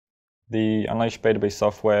The Unleashed B2B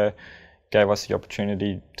software gave us the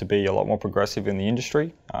opportunity to be a lot more progressive in the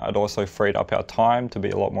industry. It also freed up our time to be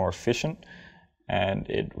a lot more efficient, and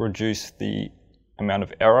it reduced the amount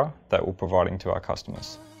of error that we're providing to our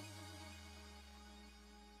customers.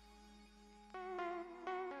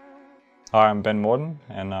 Hi, I'm Ben Morden,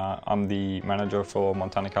 and I'm the manager for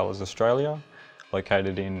MTN Colors Australia,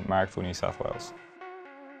 located in Marrickville, New South Wales.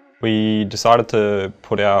 We decided to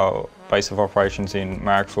put our base of operations in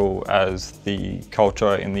Marrickville as the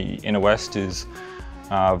culture in the inner west is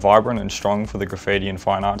vibrant and strong for the graffiti and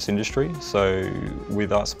fine arts industry. So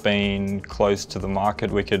with us being close to the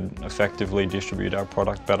market, we could effectively distribute our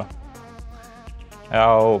product better.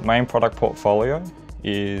 Our main product portfolio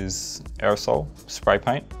is aerosol spray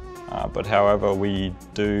paint, but however we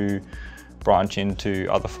do branch into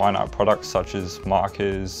other fine art products such as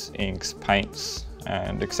markers, inks, paints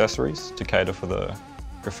and accessories to cater for the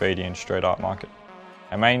graffiti and street art market.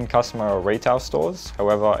 Our main customer are retail stores,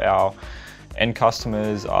 however our end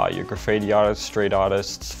customers are your graffiti artists, street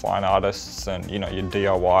artists, fine artists and your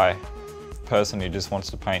DIY person who just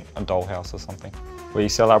wants to paint a dollhouse or something. We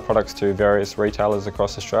sell our products to various retailers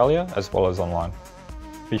across Australia as well as online.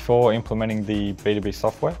 Before implementing the B2B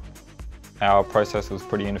software, our process was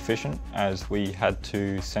pretty inefficient as we had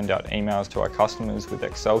to send out emails to our customers with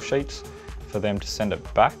Excel sheets for them to send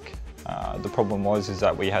it back. The problem was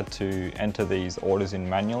that we had to enter these orders in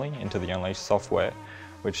manually into the Unleashed software,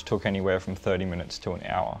 which took anywhere from 30 minutes to an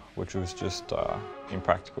hour, which was just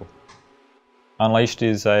impractical. Unleashed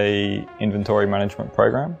is an inventory management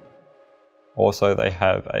program. Also, they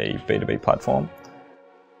have a B2B platform.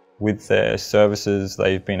 With their services,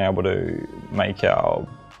 they've been able to make our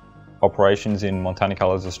operations in MTN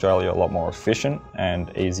Colors Australia a lot more efficient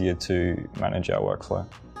and easier to manage our workflow.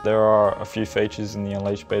 There are a few features in the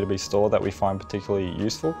Unleashed B2B store that we find particularly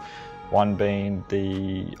useful. One being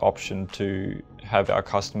the option to have our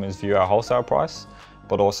customers view our wholesale price,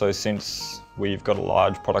 but also since we've got a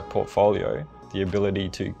large product portfolio, the ability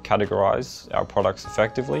to categorize our products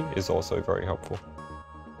effectively is also very helpful.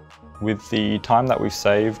 With the time that we've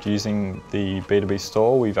saved using the B2B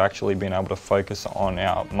store, we've actually been able to focus on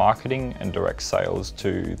our marketing and direct sales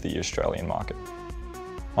to the Australian market.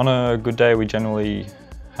 On a good day, we generally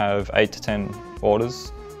have 8 to 10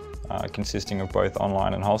 orders consisting of both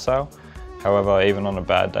online and wholesale. However, even on a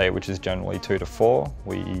bad day, which is generally 2 to 4,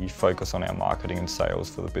 we focus on our marketing and sales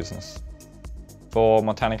for the business. For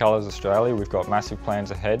MTN Colors Australia, we've got massive plans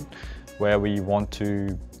ahead where we want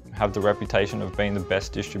to have the reputation of being the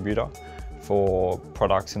best distributor for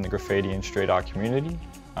products in the graffiti and street art community.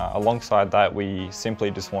 Alongside that, we simply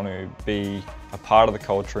just want to be a part of the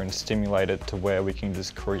culture and stimulate it to where we can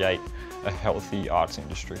just create a healthy arts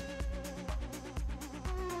industry.